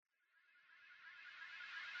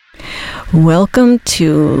Welcome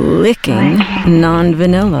to Licking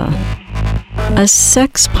Non-Vanilla, a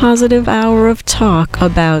sex-positive hour of talk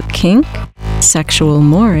about kink, sexual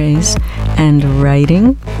mores, and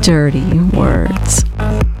writing dirty words.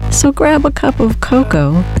 So grab a cup of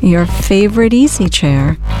cocoa, your favorite easy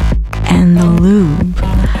chair, and the lube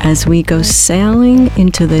as we go sailing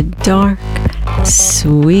into the dark,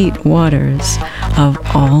 sweet waters of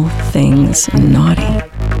all things naughty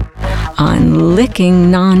on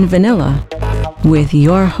Licking Non-Vanilla with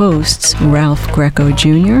your hosts Ralph Greco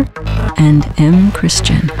Jr. and M.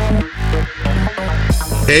 Christian.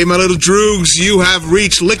 Hey, my little droogs, you have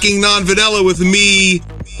reached Licking Non-Vanilla with me,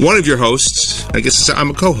 one of your hosts. I guess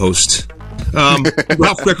I'm a co-host.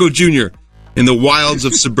 Ralph Greco Jr. in the wilds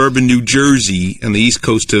of suburban New Jersey and the east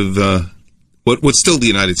coast of what's still the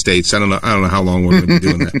United States. I don't know how long we're going to be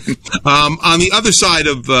doing that. On the other side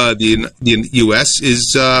of the U.S.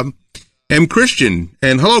 is M. Christian.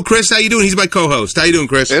 And hello, Chris. How you doing? He's my co-host. How you doing,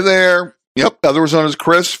 Chris? Hey there. Yep, otherwise known as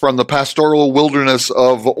Chris from the pastoral wilderness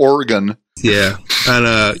of Oregon. Yeah,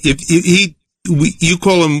 and you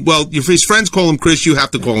call him, well, his friends call him Chris. You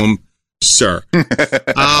have to call him Sir.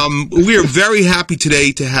 We are very happy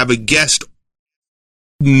today to have a guest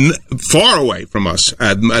far away from us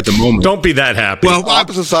at the moment. Don't be that happy. Well,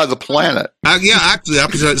 opposite side of the planet. Yeah, actually,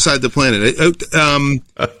 opposite side of the planet.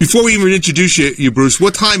 Before we even introduce you, Bruce,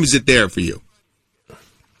 what time is it there for you?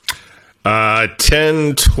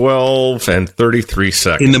 10, 12, and 33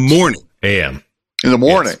 seconds. In the morning. A.M. In the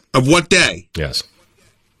morning. Yes. Of what day? Yes.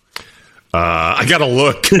 I got to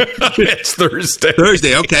look. It's Thursday.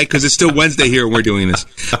 Thursday, okay, because it's still Wednesday here and we're doing this.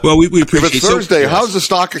 Well, we appreciate it. If it's Thursday, how's the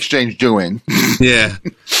stock exchange doing? Yeah.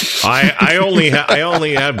 I only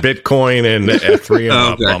have Bitcoin and Ethereum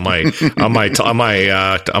up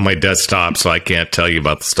on my desktop, so I can't tell you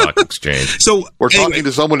about the stock exchange. So we're talking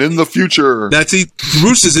to someone in the future. That's it.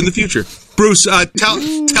 Bruce is in the future. Bruce,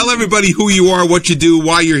 tell everybody who you are, what you do,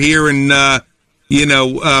 why you're here, and your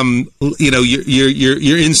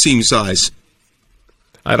inseam size.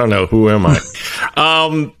 I don't know. Who am I?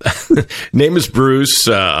 Name is Bruce.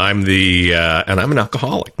 I'm and I'm an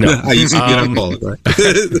alcoholic. No, I used to be an alcoholic, right?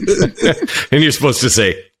 And you're supposed to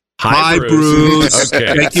say, Hi, Bruce. Okay.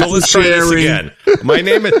 Thank you so let's try this again.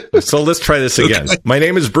 Let's try this again. Okay. My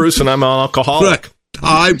name is Bruce, and I'm an alcoholic.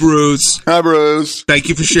 Hi, Bruce. Hi, Bruce. Thank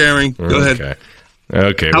you for sharing. Go ahead.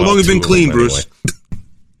 Okay. How long have you been clean, Bruce?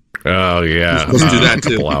 Oh, yeah. Let's do that, too.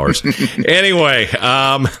 A couple hours. Anyway,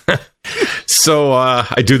 so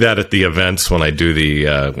I do that at the events when I do the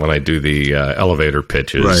elevator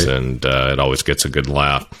pitches, right. And it always gets a good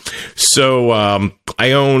laugh. So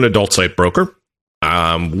I own Adult Site Broker.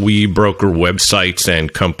 We broker websites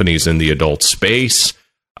and companies in the adult space.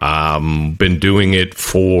 Been doing it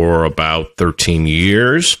for about 13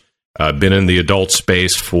 years. Been in the adult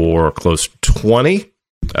space for close to 20.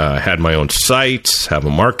 Had my own sites, have a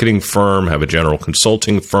marketing firm, have a general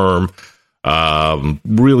consulting firm.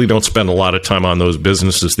 Really don't spend a lot of time on those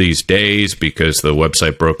businesses these days because the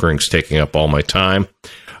website brokering is taking up all my time.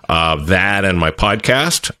 That and my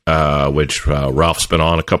podcast, which Ralph's been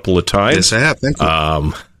on a couple of times. Yes, I have. Thank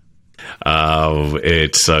you.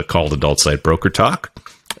 It's called Adult Site Broker Talk,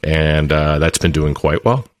 and that's been doing quite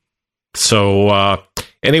well. So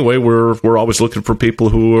anyway, we're always looking for people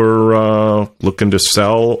who are looking to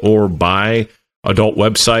sell or buy adult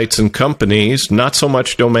websites and companies, not so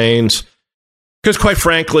much domains, because quite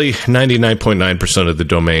frankly, 99.9% of the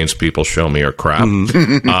domains people show me are crap.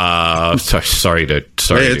 Sorry. Hey,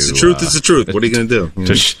 it's the truth. It's the truth. What are you going to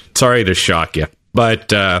do? Sorry to shock you,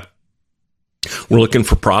 but we're looking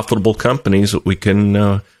for profitable companies that we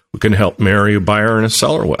can help marry a buyer and a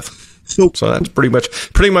seller with. So that's pretty much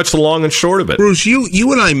the long and short of it. Bruce,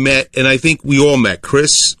 you and I met, and I think we all met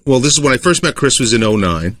Chris. Well, this is when I first met Chris was in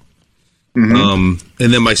 2009. Mm-hmm.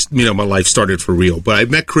 And then my life started for real. But I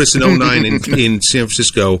met Chris in 2009 in San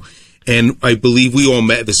Francisco, and I believe we all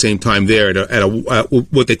met at the same time there at a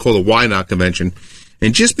what they call a Why Not convention.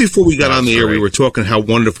 And just before we got on the air, we were talking how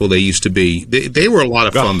wonderful they used to be. They were a lot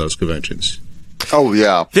of fun, those conventions. Oh,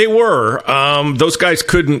 yeah. They were. Those guys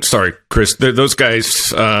couldn't... Sorry, Chris. Those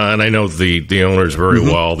guys, and I know the owners very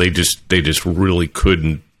well, they just really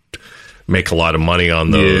couldn't make a lot of money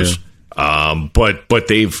on those. Yeah. But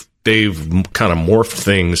they've kind of morphed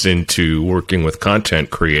things into working with content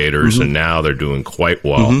creators, and now they're doing quite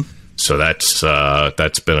well. So that's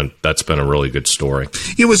been a really good story.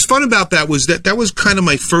 Yeah, what's fun about that was that was kind of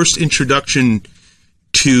my first introduction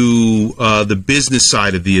to the business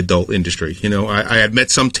side of the adult industry. You know, I had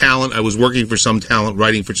met some talent. I was working for some talent,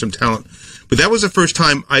 writing for some talent. But that was the first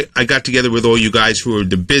time I got together with all you guys who are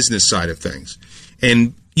the business side of things.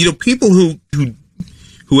 And, you know, people who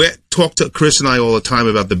who talk to Chris and I all the time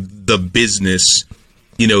about the business,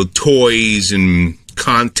 toys and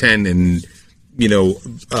content and,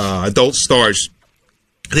 adult stars.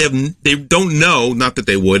 They don't know, not that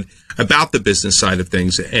they would, about the business side of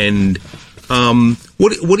things. And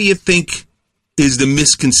what do you think is the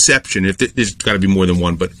misconception? If there's got to be more than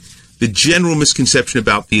one, but the general misconception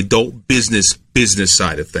about the adult business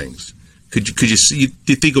side of things. Could you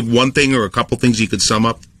think of one thing or a couple things you could sum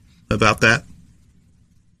up about that?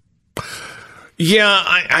 Yeah,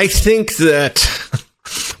 I think that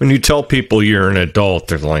when you tell people you're an adult,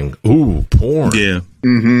 they're like, "Ooh, porn." Yeah,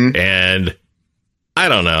 and I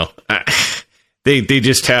don't know. They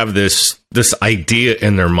just have this idea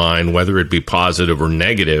in their mind, whether it be positive or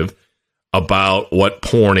negative, about what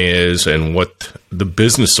porn is and what the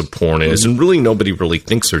business of porn is, and really nobody really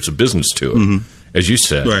thinks there's a business to it, as you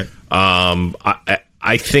said. Right.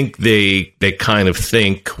 I think they kind of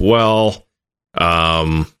think, well,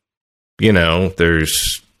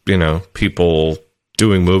 there's people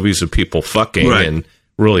doing movies of people fucking, right. and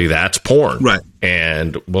really that's porn, right?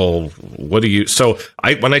 And well, what do you? So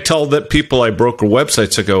when I tell that people I broker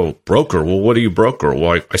websites, I go, broker. Well, what do you broker?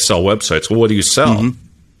 Well, I sell websites. Well, what do you sell?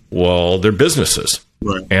 Well, they're businesses,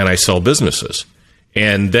 right? And I sell businesses.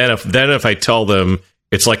 And then if I tell them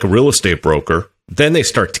it's like a real estate broker, then they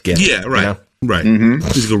start to get it. Right, right.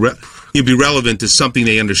 It'd be relevant to something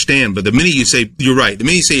they understand. But the minute you say, you're right, the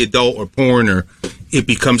minute you say adult or porn, or it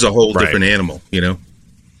becomes a whole different animal.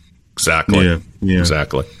 Exactly. Yeah.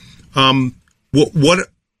 Exactly. What?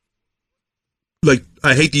 Like,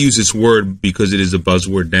 I hate to use this word because it is a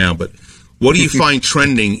buzzword now, but what do you find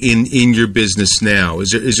trending in your business now?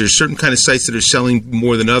 Is there certain kind of sites that are selling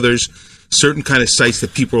more than others? Certain kind of sites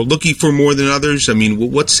that people are looking for more than others? I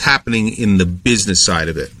mean, what's happening in the business side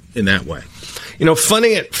of it in that way?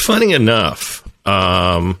 Funny enough,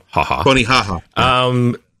 Funny,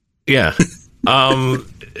 haha. Yeah.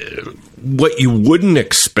 What you wouldn't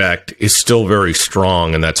expect is still very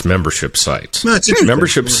strong, and that's membership sites. No, it's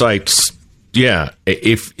membership sites. Yeah.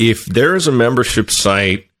 If there is a membership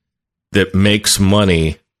site that makes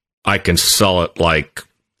money, I can sell it like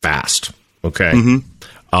fast. Okay.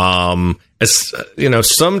 As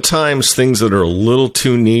sometimes things that are a little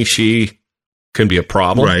too nichey can be a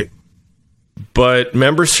problem. Right. But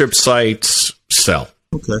membership sites sell.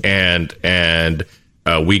 Okay. And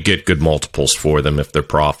we get good multiples for them if they're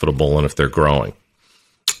profitable and if they're growing.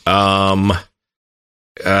 I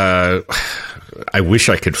wish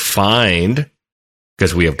I could find,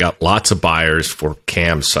 because we have got lots of buyers for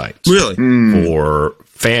cam sites. Really? For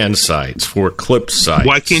fan sites, for clip sites.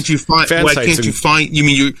 Why can't you find? You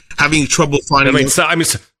mean you're having trouble finding?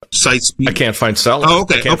 Sites. I can't find sellers. Oh,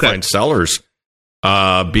 okay. I can't find sellers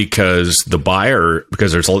because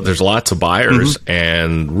there's lots of buyers,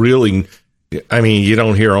 and really, I mean, you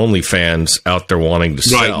don't hear OnlyFans out there wanting to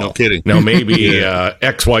sell. Right? No kidding. Now maybe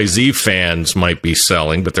XYZ fans might be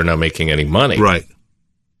selling, but they're not making any money. Right.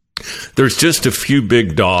 There's just a few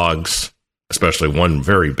big dogs, especially one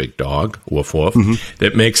very big dog, woof woof,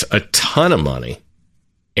 that makes a ton of money,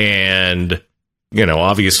 and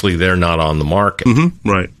obviously they're not on the market.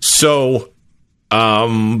 Right. So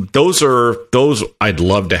those I'd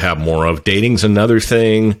love to have more of. Dating's another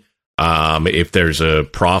thing. If there's a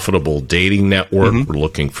profitable dating network, we're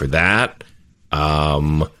looking for that.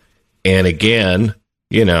 And again,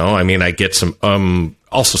 I get some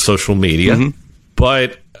also social media,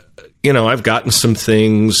 but I've gotten some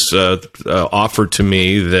things offered to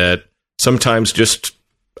me that sometimes just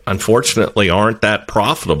unfortunately aren't that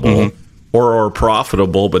profitable, or are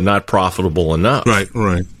profitable but not profitable enough. Right.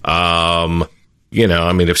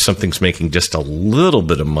 If something's making just a little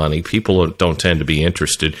bit of money, people don't tend to be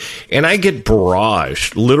interested. And I get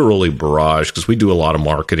literally barraged, because we do a lot of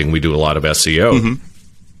marketing, we do a lot of SEO.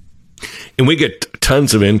 And we get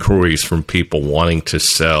tons of inquiries from people wanting to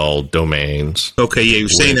sell domains. Okay, yeah, you're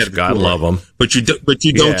saying that. God love them. But you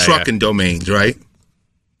don't truck in domains, right?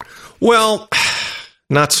 Well,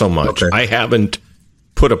 not so much. Okay. I haven't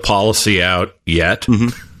put a policy out yet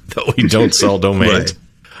that we don't sell domains.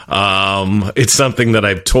 Right. It's something that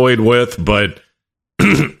I've toyed with, but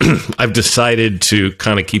I've decided to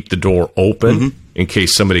kind of keep the door open in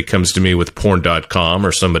case somebody comes to me with porn.com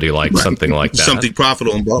or somebody like something like that. Something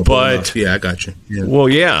profitable and blah, but yeah, I got you. Yeah. Well,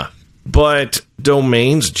 yeah, but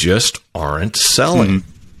domains just aren't selling.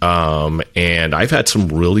 And I've had some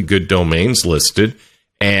really good domains listed,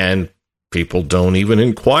 and people don't even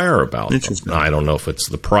inquire about them. I don't know if it's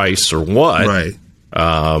the price or what. Right.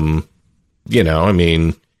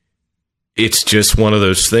 It's just one of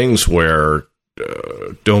those things where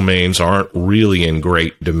domains aren't really in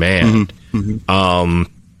great demand.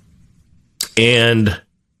 And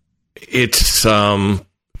it's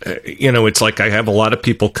it's like I have a lot of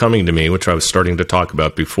people coming to me, which I was starting to talk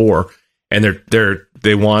about before, and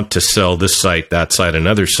they want to sell this site, that site,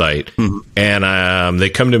 another site, and they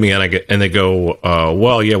come to me and they go,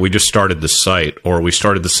 well, yeah, we just started the site, or we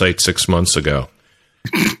started the site 6 months ago,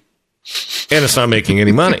 and it's not making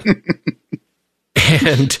any money.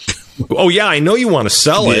 And oh yeah, I know you want to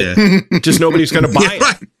sell it, just nobody's going to buy it.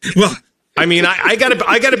 Right. Well, I mean, I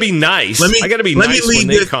gotta be nice. I gotta be nice when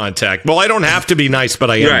they contact. Well, I don't have to be nice, but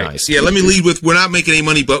I am nice. Yeah, let me lead with, we're not making any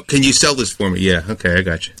money, but can you sell this for me? Yeah, okay, I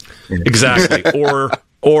got you. Yeah. Exactly.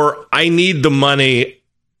 Or I need the money.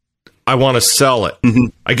 I want to sell it.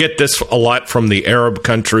 I get this a lot from the Arab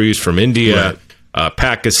countries, from India,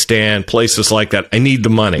 Pakistan, places like that. I need the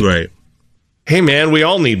money. Right. Hey, man, we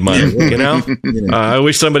all need money. You know, I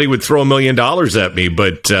wish somebody would throw $1 million at me,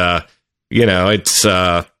 but it's.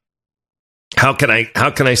 How can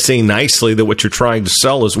I say nicely that what you're trying to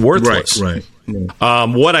sell is worthless? Right. Yeah.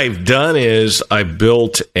 What I've done is I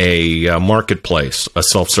built a marketplace, a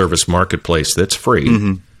self-service marketplace that's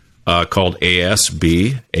free, called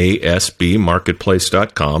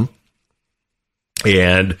ASBmarketplace.com.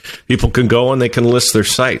 And people can go and they can list their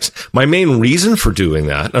sites. My main reason for doing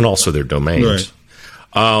that, and also their domains,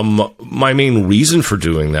 my main reason for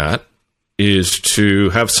doing that is to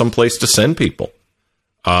have some place to send people.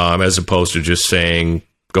 As opposed to just saying,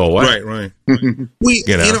 go away. Right.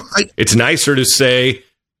 It's nicer to say,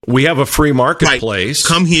 we have a free marketplace.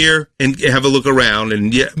 Come here and have a look around.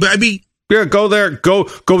 And but I mean, go there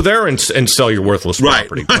and sell your worthless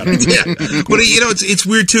property. Right. Yeah. But it's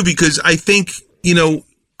weird too, because I think,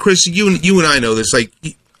 Chris, you and I know this, like,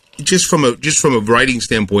 just from a writing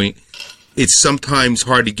standpoint, it's sometimes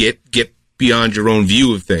hard to get beyond your own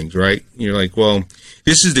view of things, right? You're like, well,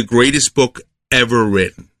 this is the greatest book ever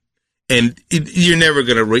written, and you're never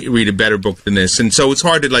going to read a better book than this. And so it's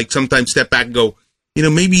hard to, like, sometimes step back and go,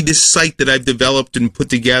 maybe this site that I've developed and put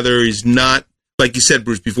together is not, like you said,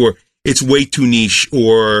 Bruce, before, it's way too niche,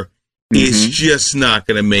 or it's just not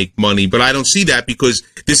going to make money. But I don't see that, because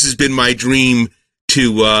this has been my dream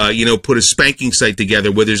to put a spanking site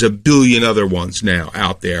together where there's a billion other ones now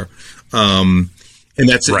out there. And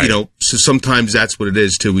that's right. So sometimes that's what it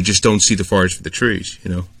is too. We just don't see the forest for the trees,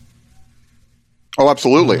 Oh,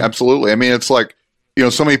 absolutely. Absolutely. I mean, it's like,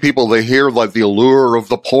 so many people, they hear like the allure of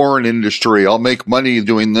the porn industry. I'll make money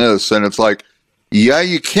doing this. And it's like, yeah,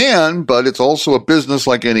 you can, but it's also a business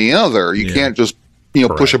like any other. You can't just,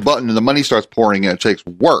 push a button and the money starts pouring in. It takes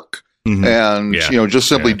work. And, just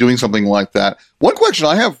simply doing something like that. One question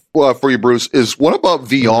I have for you, Bruce, is what about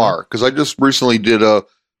VR? Because I just recently did a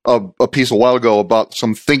piece a while ago about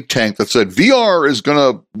some think tank that said VR is going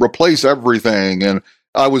to replace everything. And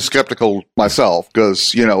I was skeptical myself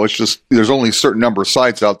because, it's just, there's only a certain number of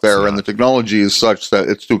sites out there and the technology is such that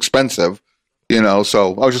it's too expensive, so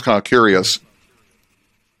I was just kind of curious.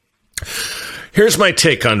 Here's my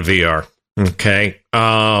take on VR. Okay.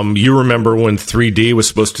 You remember when 3D was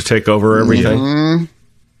supposed to take over everything?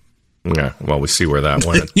 Yeah. Well, we see where that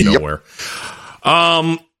went. Nowhere.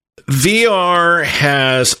 VR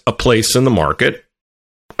has a place in the market.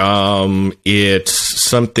 It's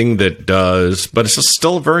something that does, but it's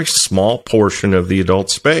still a very small portion of the adult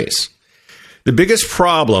space. The biggest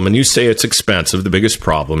problem, and you say it's expensive, the biggest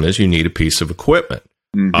problem is you need a piece of equipment.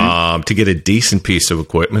 To get a decent piece of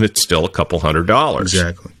equipment, it's still a couple $100.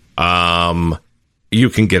 Exactly. You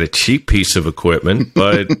can get a cheap piece of equipment,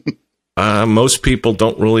 but most people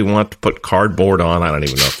don't really want to put cardboard on. I don't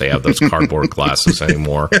even know if they have those cardboard glasses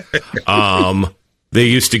anymore. The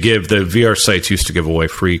VR sites used to give away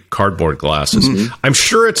free cardboard glasses. I'm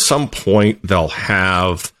sure at some point they'll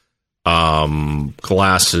have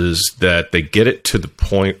glasses that they get it to the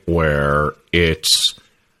point where it's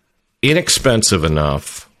inexpensive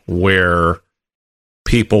enough where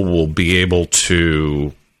people will be able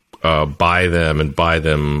to buy them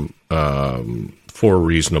for a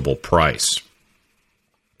reasonable price.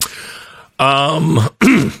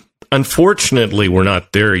 Unfortunately, we're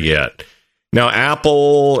not there yet. Now,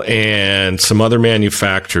 Apple and some other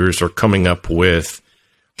manufacturers are coming up with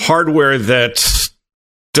hardware that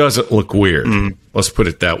doesn't look weird. Let's put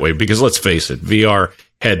it that way, because let's face it, VR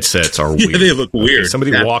headsets are weird. Yeah, they look weird.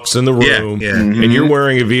 Somebody walks in the room and you're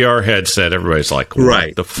wearing a VR headset. Everybody's like,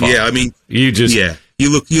 what the fuck? Yeah, I mean, you just... Yeah,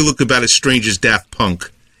 you look about as strange as Daft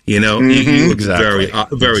Punk, You look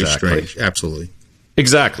very strange. Absolutely.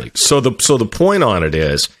 Exactly. So the point on it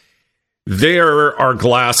is, there are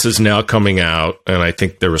glasses now coming out, and I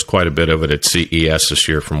think there was quite a bit of it at CES this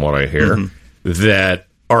year, from what I hear, that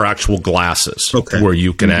are actual glasses Okay. where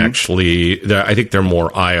you can actually, I think they're more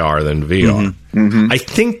IR than VR. I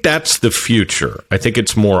think that's the future. I think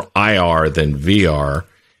it's more IR than VR,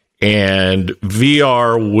 and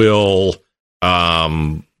VR will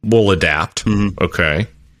adapt. Okay.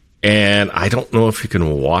 And I don't know if you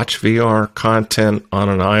can watch VR content on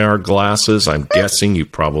an IR glasses. I'm guessing you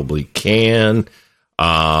probably can.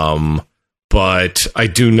 But I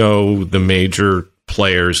do know the major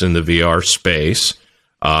players in the VR space.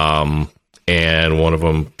 And one of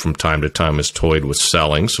them from time to time is toyed with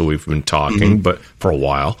selling. So we've been talking, but for a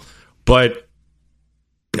while, but,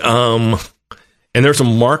 and there's a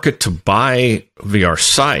market to buy VR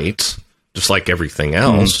sites, just like everything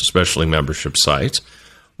else, especially membership sites.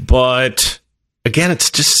 But again, it's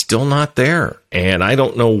just still not there. And I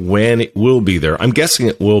don't know when it will be there. I'm guessing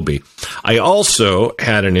it will be. I also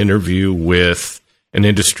had an interview with an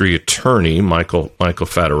industry attorney, Michael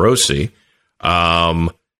Federosi,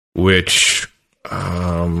 which,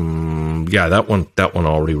 that one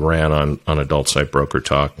already ran on Adult Site Broker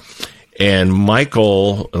Talk. And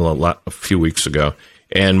Michael, a few weeks ago,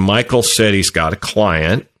 and Michael said he's got a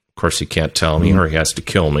client. Of course, he can't tell me or he has to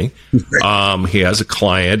kill me. He has a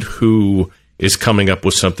client who is coming up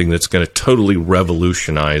with something that's going to totally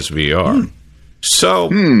revolutionize VR. So,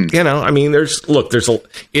 I mean,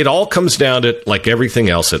 it all comes down to, like everything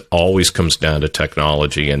else, it always comes down to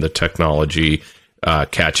technology and the technology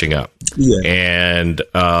catching up. Yeah. And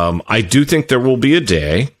I do think there will be a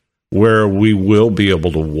day where we will be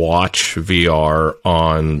able to watch VR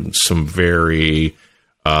on some very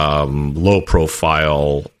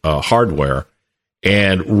low-profile hardware.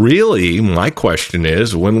 And really, my question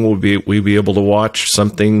is, when will we be able to watch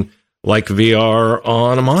something like VR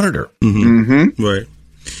on a monitor? Right.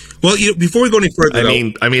 Well, before we go any further,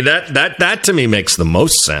 I mean that to me makes the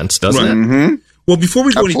most sense, doesn't it? Well, before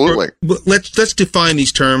we go any further, let's define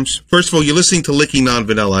these terms. First of all, you're listening to Licking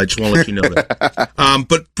Non-Vanilla. I just want to let you know that.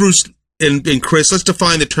 But Bruce and Chris, let's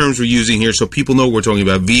define the terms we're using here so people know what we're talking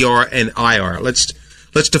about: VR and IR. Let's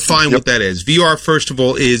define what that is. VR, first of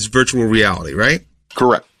all, is virtual reality, right?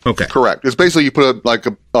 Correct. Okay. Correct. It's basically you put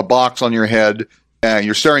a box on your head and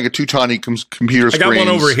you're staring at two tiny computer screens. I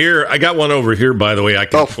got one over here, by the way, I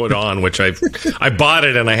can put on, which I bought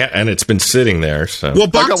it and it's been sitting there. So well,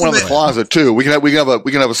 I got one in the closet too. We can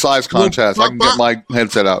have a size contest. I can get my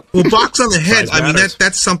headset out. Well, box on the head. I mean,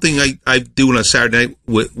 that's something I do on a Saturday night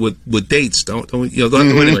with dates. Don't anyway.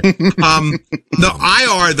 The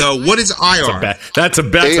IR though. What is IR? That's a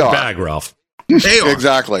bag, Ralph. AR.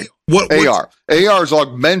 Exactly. What AR? AR is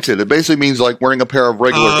augmented. It basically means like wearing a pair of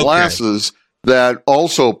regular glasses that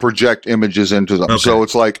also project images into them. So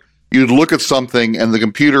it's like you'd look at something and the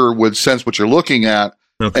computer would sense what you're looking at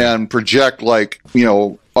and project like,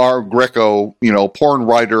 R. Greco, porn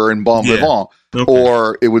writer and bon vivant.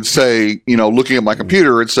 Or it would say, looking at my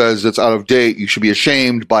computer, it says it's out of date. You should be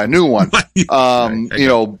ashamed, buy a new one. But it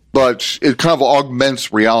kind of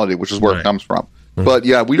augments reality, which is where it comes from. But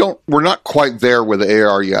yeah, we're not quite there with the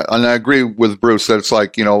AR yet. And I agree with Bruce that it's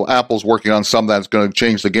like, Apple's working on something that's going to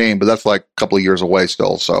change the game, but that's like a couple of years away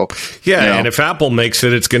still. So and if Apple makes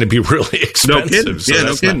it, it's going to be really expensive. So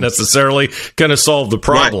that's not necessarily going to solve the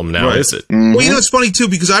problem now, is it? Well, it's funny too,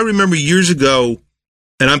 because I remember years ago,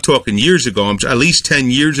 and I'm talking years ago, at least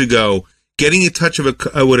 10 years ago, getting in touch with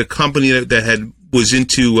a company that was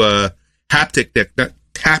into haptic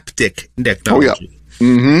technology.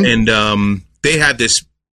 And they had this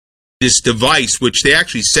device, which they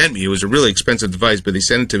actually sent me. It was a really expensive device, but they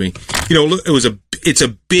sent it to me. It's a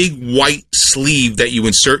big white sleeve that you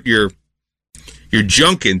insert your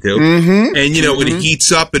junk into, and it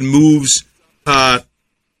heats up and moves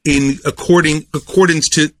in accordance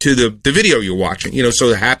to the video you're watching. So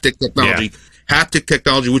the haptic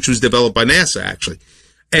technology, which was developed by NASA actually.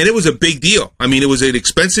 And it was a big deal. I mean, it was an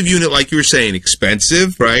expensive unit, like you were saying,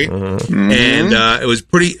 expensive, right? And it was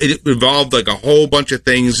it involved like a whole bunch of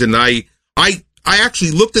things. And I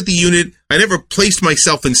actually looked at the unit. I never placed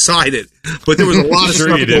myself inside it, but there was a lot of sure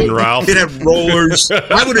stuff. You didn't, Ralph. It had rollers.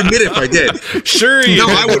 I would admit it if I did. Sure you did,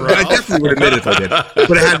 I definitely would admit it if I did.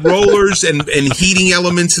 But it had rollers and heating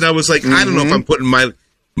elements. And I was like, I don't know if I'm putting my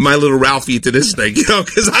little Ralphie into this thing,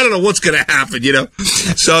 because I don't know what's going to happen,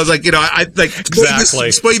 So I was like, I like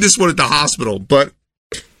explain this one at the hospital, but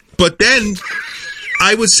then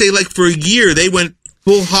I would say like for a year they went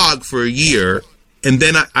full hog for a year, and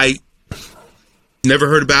then I never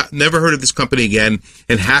heard of this company again,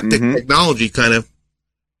 and haptic technology kind of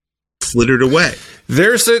flittered away.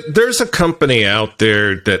 There's a company out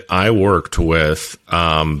there that I worked with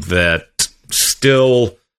that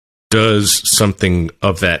still does something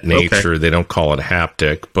of that nature. They don't call it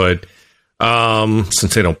haptic, but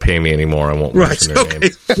Since they don't pay me anymore, I won't mention their name.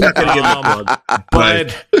 Not gonna give them a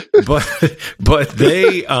plug. But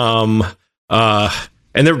they and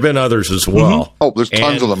there have been others as well. Mm-hmm. Oh, there's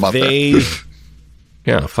tons of them out there.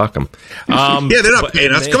 Yeah, fuck them. Yeah, they're not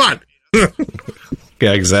paying us. Come on.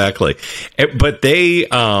 Yeah, exactly. But they've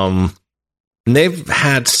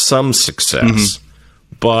had some success,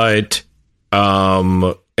 but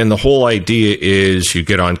and the whole idea is you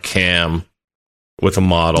get on cam with a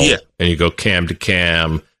model, and you go cam to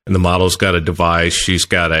cam, and the model's got a device. She's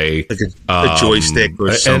got a joystick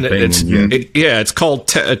or something. And it's called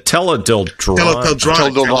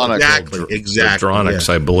Teledildronics.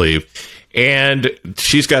 Exactly. I believe. And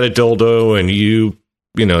she's got a dildo, and you've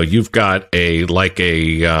got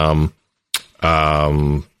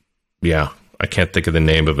I can't think of the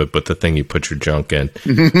name of it, but the thing you put your junk in.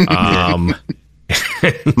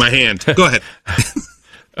 My hand. Go ahead.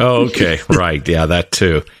 Oh, okay. Right. Yeah, that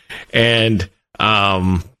too. And,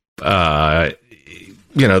 they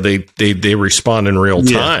respond in real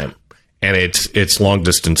time, and it's long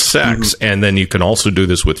distance sex. And then you can also do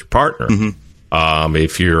this with your partner.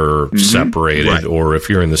 If you're separated or if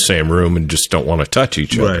you're in the same room and just don't want to touch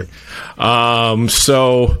each other.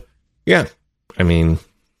 So yeah, I mean,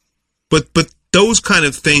 but those kind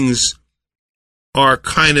of things are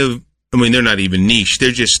kind of, I mean, they're not even niche.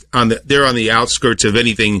 They're just they're on the outskirts of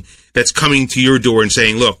anything that's coming to your door and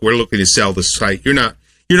saying, look, we're looking to sell this site. You're not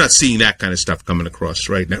seeing that kind of stuff coming across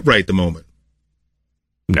right now, right at the moment.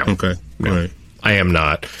 No. Okay. No. All right. I am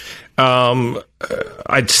not.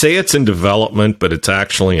 I'd say it's in development, but it's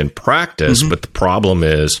actually in practice. But the problem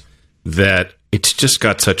is that it's just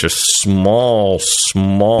got such a small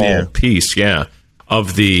piece,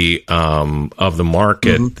 of the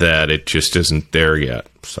market that it just isn't there yet.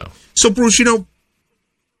 So Bruce,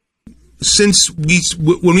 since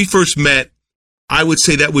when we first met, I would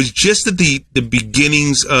say that was just at the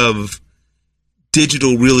beginnings of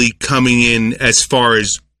digital really coming in. As far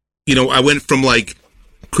as I went from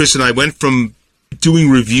Chris and I went from doing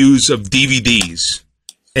reviews of DVDs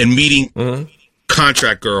and meeting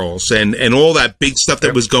contract girls and all that big stuff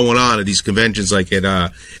that was going on at these conventions, like at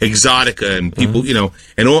Exotica and people,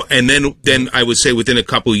 and then I would say within a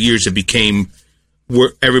couple of years it became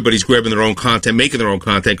where everybody's grabbing their own content, making their own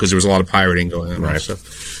content because there was a lot of pirating going on. Right.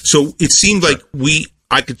 So it seemed like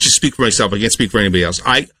I could just speak for myself. I can't speak for anybody else.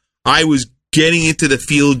 I was getting into the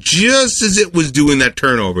field just as it was doing that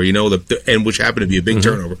turnover, and which happened to be a big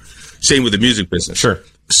turnover. Same with the music business. Sure.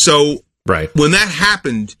 So when that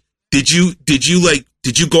happened, did you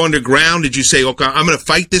go underground? Did you say, okay, I'm going to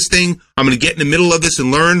fight this thing, I'm going to get in the middle of this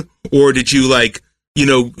and learn? Or did you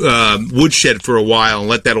woodshed for a while and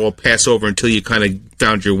let that all pass over until you kind of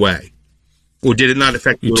found your way? Or did it not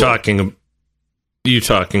affect you? You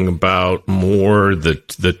talking about more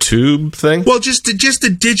the tube thing? Well, just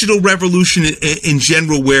the digital revolution in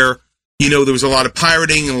general, where there was a lot of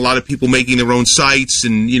pirating and a lot of people making their own sites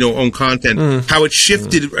and own content. How it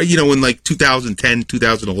shifted, in 2010,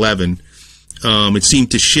 2011, it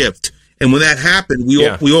seemed to shift. And when that happened, we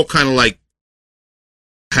all kind of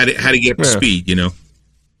had to get up to speed.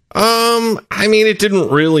 I mean, it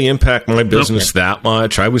didn't really impact my business that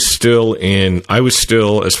much. I was still,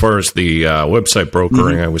 as far as the website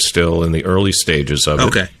brokering, I was still in the early stages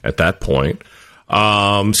of it at that point.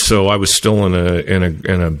 So I was still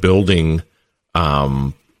in a building,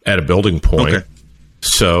 at a building point. Okay.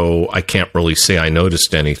 So I can't really say I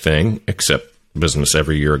noticed anything, except business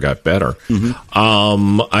every year got better.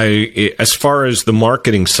 As far as the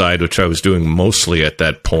marketing side, which I was doing mostly at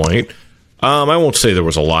that point, I won't say there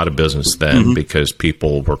was a lot of business then because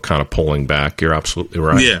people were kind of pulling back. You're absolutely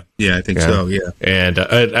right. Yeah, I think so. Yeah, and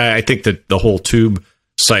I think that the whole tube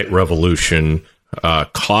site revolution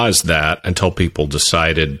caused that until people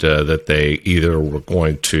decided that they either were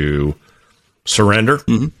going to surrender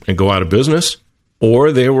and go out of business,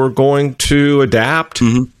 or they were going to adapt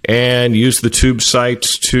and use the tube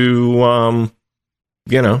sites to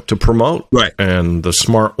promote. Right. And the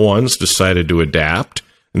smart ones decided to adapt.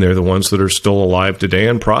 And they're the ones that are still alive today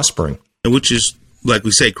and prospering. Which is, like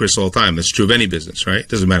we say, Chris, all the time, that's true of any business, right? It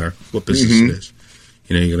doesn't matter what business it is.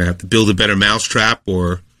 You're going to have to build a better mousetrap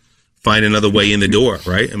or find another way in the door,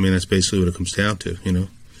 right? I mean, that's basically what it comes down to,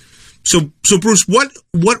 So Bruce, what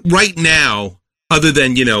right now, other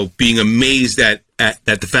than, being amazed at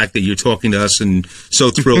the fact that you're talking to us and so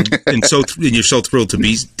thrilled and you're so thrilled to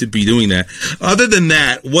be doing that. Other than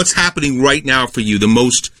that, what's happening right now for you? The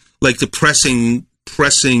most the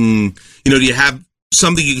pressing, do you have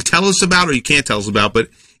something you can tell us about or you can't tell us about, but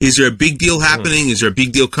is there a big deal happening? Is there a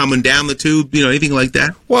big deal coming down the tube? Anything like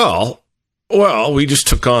that? Well, Well, we just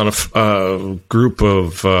took on a group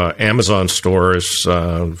of Amazon stores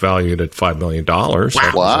valued at $5 million.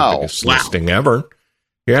 Wow. The biggest listing ever.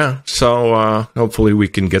 Yeah. So hopefully we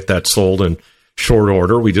can get that sold in short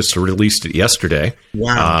order. We just released it yesterday.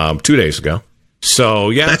 Wow. 2 days ago. So,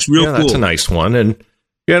 yeah. That's real cool. That's a nice one. And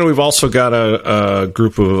we've also got a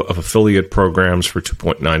group of affiliate programs for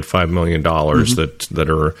 $2.95 million that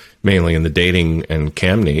are mainly in the dating and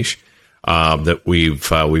cam niche. That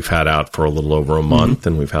we've had out for a little over a month,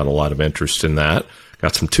 and we've had a lot of interest in that.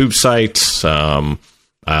 Got some tube sites. We got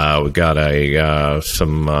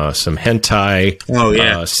some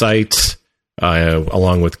hentai sites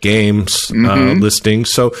along with games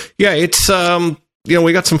listings. So yeah, it's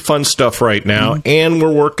we got some fun stuff right now, and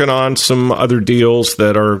we're working on some other deals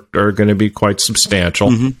that are going to be quite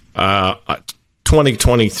substantial.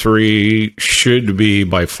 2023 should be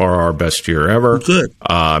by far our best year ever. Good.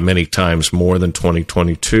 Many times more than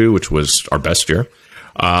 2022, which was our best year.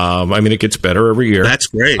 It gets better every year. That's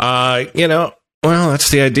great. Well, that's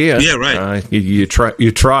the idea. Yeah, right. You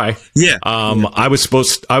try. Yeah. I was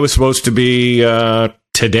supposed to be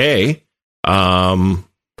today getting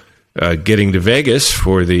to Vegas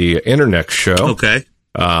for the Internext show. Okay.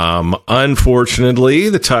 Unfortunately,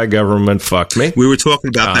 the Thai government fucked me. We were talking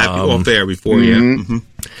about that off air before,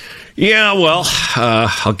 Yeah, well,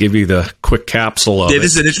 I'll give you the quick capsule of it.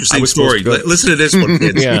 This is an interesting story. Listen to this one,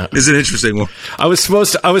 kids. Yeah. This is an interesting one. I was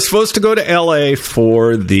supposed to go to LA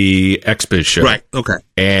for the XBiz show. Right, okay.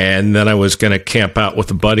 And then I was going to camp out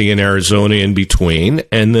with a buddy in Arizona in between,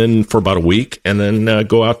 and then for about a week, and then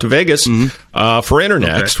go out to Vegas for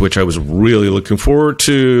Internext, which I was really looking forward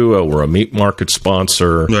to. We're a meat market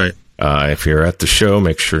sponsor. Right. If you're at the show,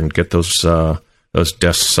 make sure and get those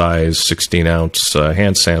desk size 16-ounce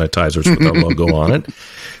hand sanitizers with our logo on it,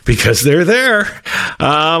 because they're there.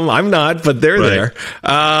 I'm not, but they're there.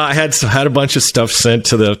 I had a bunch of stuff sent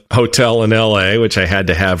to the hotel in LA, which I had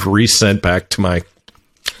to have resent back to my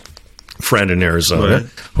friend in Arizona,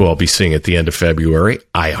 who I'll be seeing at the end of February,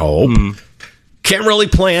 I hope. Can't really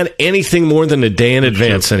plan anything more than a day in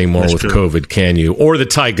advance anymore with COVID, can you? Or the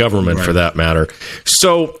Thai government, for that matter.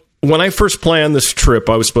 So when I first planned this trip,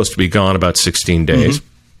 I was supposed to be gone about 16 days.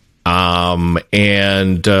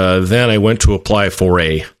 And then I went to apply for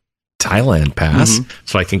a Thailand pass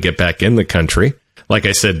so I can get back in the country. Like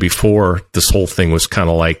I said before, this whole thing was kind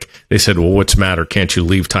of like, they said, well, what's the matter? Can't you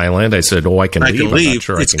leave Thailand? I said, I can leave. I'm not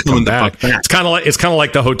sure I can come back. It's kind of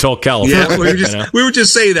like the Hotel California. Yeah, we were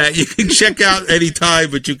just saying that. You can check out any time,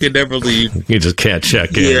 but you can never leave. You just can't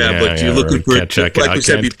check in. But you're looking for, check like out. we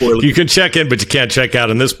said before. You can check in, but you can't check out.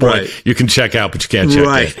 In this point, you can check out, but you can't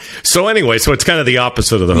check in. So anyway, it's kind of the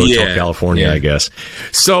opposite of the Hotel California, I guess.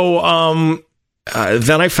 So,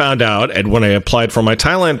 then I found out, and when I applied for my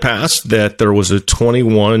Thailand pass, that there was a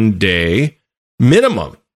 21-day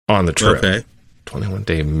minimum on the trip. Okay.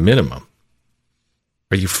 21-day minimum.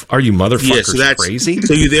 Are you motherfuckers crazy?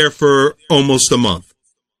 So you're there for almost a month.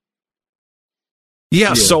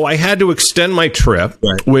 Yeah, so I had to extend my trip,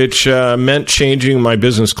 which meant changing my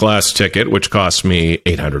business class ticket, which cost me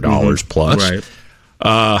 $800 plus.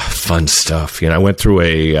 Right. Fun stuff. I went through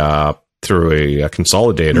a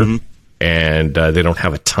consolidator. And they don't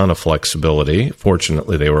have a ton of flexibility.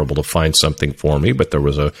 Fortunately, they were able to find something for me, but there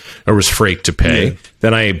was freight to pay.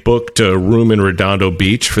 Then I booked a room in Redondo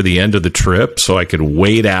Beach for the end of the trip, so I could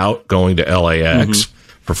wait out going to LAX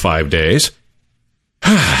for 5 days.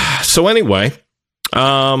 So anyway,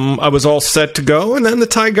 I was all set to go, and then the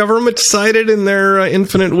Thai government decided in their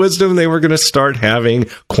infinite wisdom they were going to start having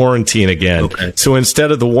quarantine again. Okay. So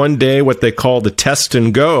instead of the 1 day, what they call the test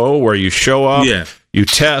and go, where you show up, you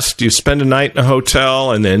test, you spend a night in a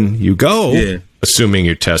hotel, and then you go, assuming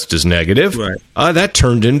your test is negative. That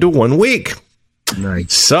turned into 1 week.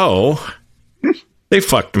 Nice. So they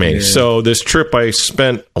fucked me. So this trip I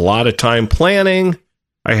spent a lot of time planning.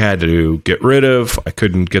 I had to get rid of. I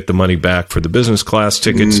couldn't get the money back for the business class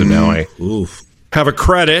ticket, so now I have a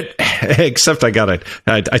credit. Except I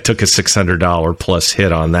took a $600 plus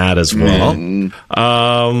hit on that as well.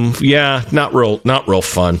 Not real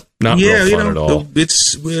fun. Not real fun at all.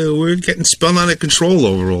 We're getting spun out of control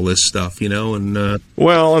over all this stuff, and and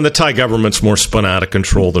the Thai government's more spun out of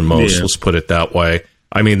control than most. Let's put it that way.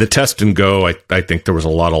 I mean, the test and go, I think there was a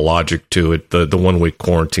lot of logic to it. The 1 week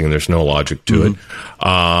quarantine, there's no logic to it.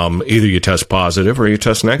 Either you test positive or you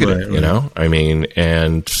test negative, I mean,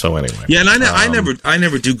 and so anyway. Yeah, and I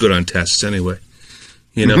never do good on tests anyway.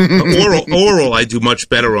 Oral I do much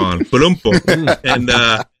better on. And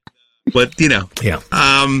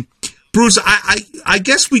Bruce, I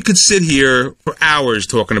guess we could sit here for hours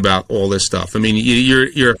talking about all this stuff. I mean,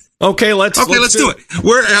 you're okay. Let's do it.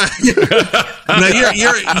 We're now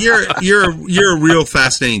you're a real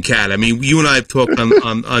fascinating cat. I mean, you and I have talked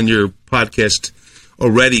on your podcast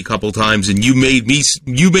already a couple times, and you made me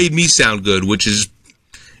sound good, which is,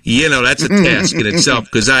 that's a task in itself,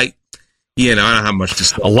 because I don't have much to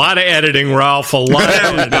say. A lot of editing, Ralph. A lot of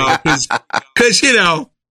editing. Because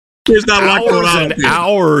there's not a lot going on.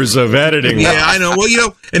 Hours of editing. Yeah, Ralph. I know.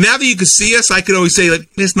 Well, and now that you can see us, I can always say,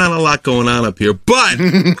 like, there's not a lot going on up here. But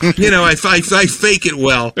I fake it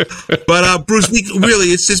well. But Bruce,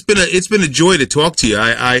 it's been a joy to talk to you.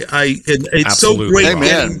 It's Absolutely. so great. Hey,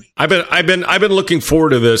 man. I've been looking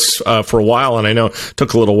forward to this for a while, and I know it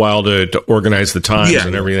took a little while to organize the times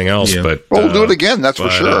and everything else. Yeah. But we'll do it again. That's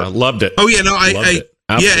for sure. Loved it. Oh yeah, no,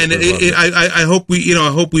 Absolutely. I hope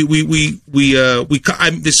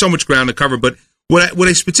there's so much ground to cover, but what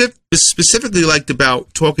I specifically liked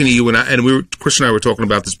about talking to you, Chris and I were talking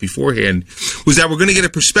about this beforehand, was that we're going to get a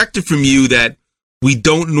perspective from you that we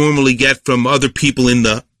don't normally get from other people in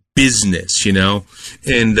the business, and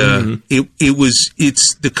it's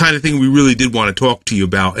the kind of thing we really did want to talk to you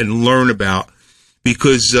about and learn about.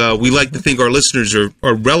 Because we like to think our listeners are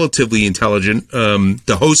relatively intelligent.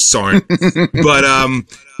 The hosts aren't, but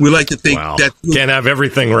we like to think that can't have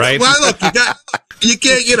everything right. Well, look, you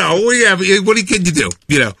can't. What can you do?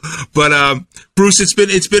 But Bruce, it's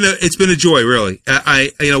been a joy, really.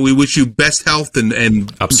 We wish you best health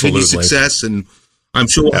and continued success, and I'm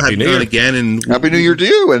sure we'll have you on again. And Happy New Year to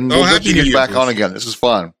you, and we'll get you back on again. This is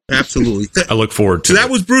fun. Absolutely. I look forward to it. So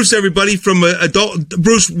that was Bruce, everybody, from Adult.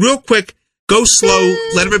 Bruce, real quick. Go slow.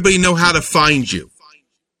 Let everybody know how to find you.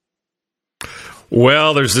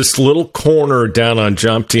 Well, there's this little corner down on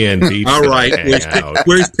Jomtien Beach. All right.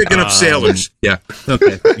 Where he's picking up sailors. Yeah.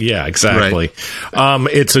 Okay. Yeah, exactly. Right.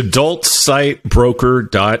 It's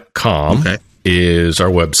adultsitebroker.com is our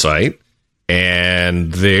website.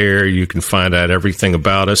 And there you can find out everything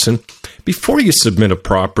about us. And before you submit a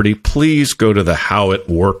property, please go to the How It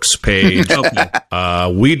Works page.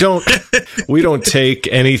 We don't take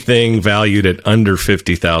anything valued at under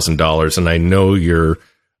 $50,000. And I know you're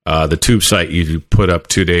the tube site you put up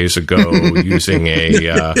 2 days ago using a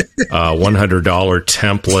 $100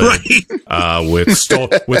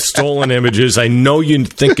 template with stolen images. I know you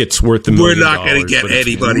think it's worth $1 million. We're not going to get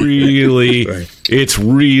anybody. It's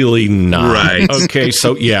really not. Right. Okay,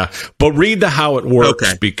 so but read the How It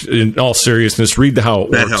Works. In all seriousness, read the How It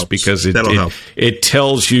Works helps. Because it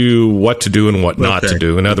tells you what to do and what not to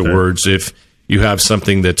do. In other words, if you have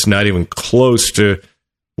something that's not even close to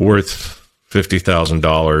worth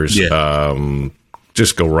 $50,000,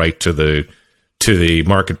 just go right to the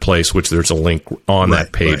marketplace, which there's a link on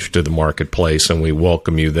that page to the marketplace, and we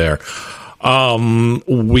welcome you there.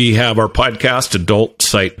 We have our podcast, Adult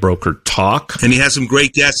Site Broker Talk, and he has some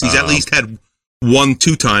great guests. He's at least had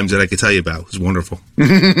 1-2 times that I could tell you about. It was wonderful. Go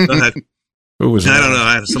ahead. Who was that? I don't know.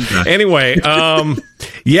 I have some guy. Anyway,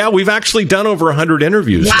 we've actually done over 100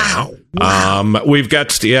 interviews. Wow. We've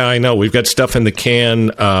got, I know, we've got stuff in the can.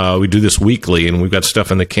 We do this weekly, and we've got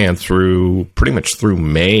stuff in the can pretty much through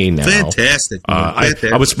May now. Fantastic.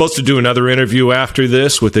 I was supposed to do another interview after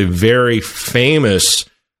this with a very famous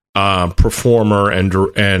performer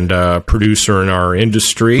and producer in our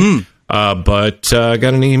industry. But I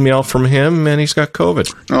got an email from him, and he's got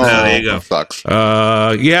COVID. Oh, there you go. That sucks.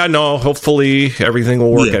 Hopefully everything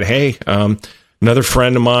will work out. Hey, another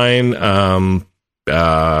friend of mine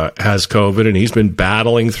has COVID, and he's been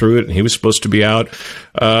battling through it, and he was supposed to be out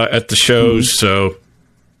at the shows. So,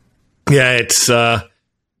 it's got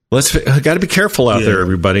to be careful out there,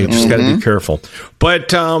 everybody. Just got to be careful.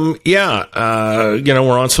 But, we're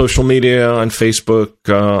on social media, on Facebook,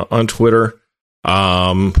 on Twitter.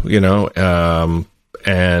 And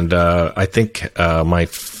I think my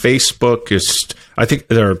Facebook is, I think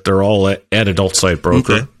they're all at Adult Site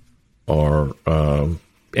Broker. Or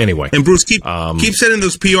anyway. And Bruce, keep sending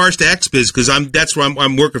those PRs to XBiz, because that's where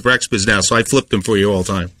I'm working for XBiz now, so I flip them for you all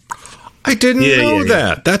the time. I didn't know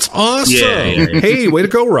that. That's awesome. Hey, way to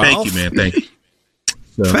go, Ralph. Thank you, man. Thank you.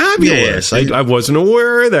 So, fabulous. I wasn't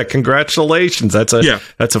aware of that. Congratulations. That's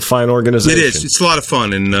a fine organization. It is. It's a lot of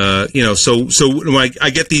fun. And, so when I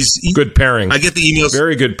get these... Good pairing. I get the emails.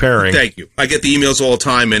 Very good pairing. Thank you. I get the emails all the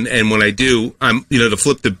time. And when I do, I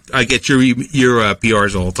get your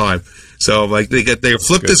PRs all the time. So they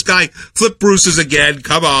flip this guy, flip Bruce's again.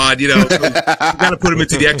 Come on, you got to put him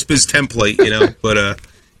into the XBiz template, but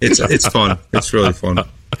it's fun. It's really fun.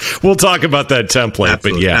 We'll talk about that template,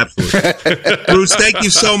 absolutely, but absolutely. Bruce, thank you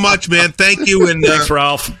so much, man. Thank you, and thanks,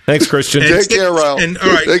 Ralph. Thanks, Christian. Take care, Ralph. And all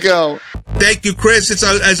right, take care. Thank you, Chris. It's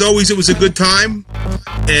as always, it was a good time.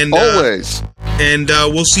 And always. And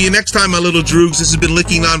we'll see you next time, my little droogs. This has been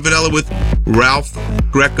Licking Non-Vanilla with Ralph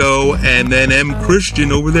Greco and then M.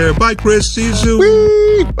 Christian over there. Bye, Chris. See you soon.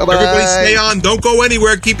 Whee! Bye-bye. Everybody stay on. Don't go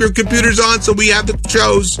anywhere. Keep your computers on so we have the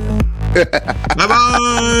shows.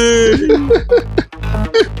 Bye-bye.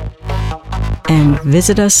 And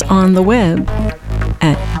visit us on the web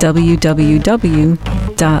at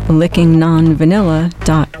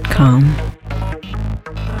www.lickingnonvanilla.com.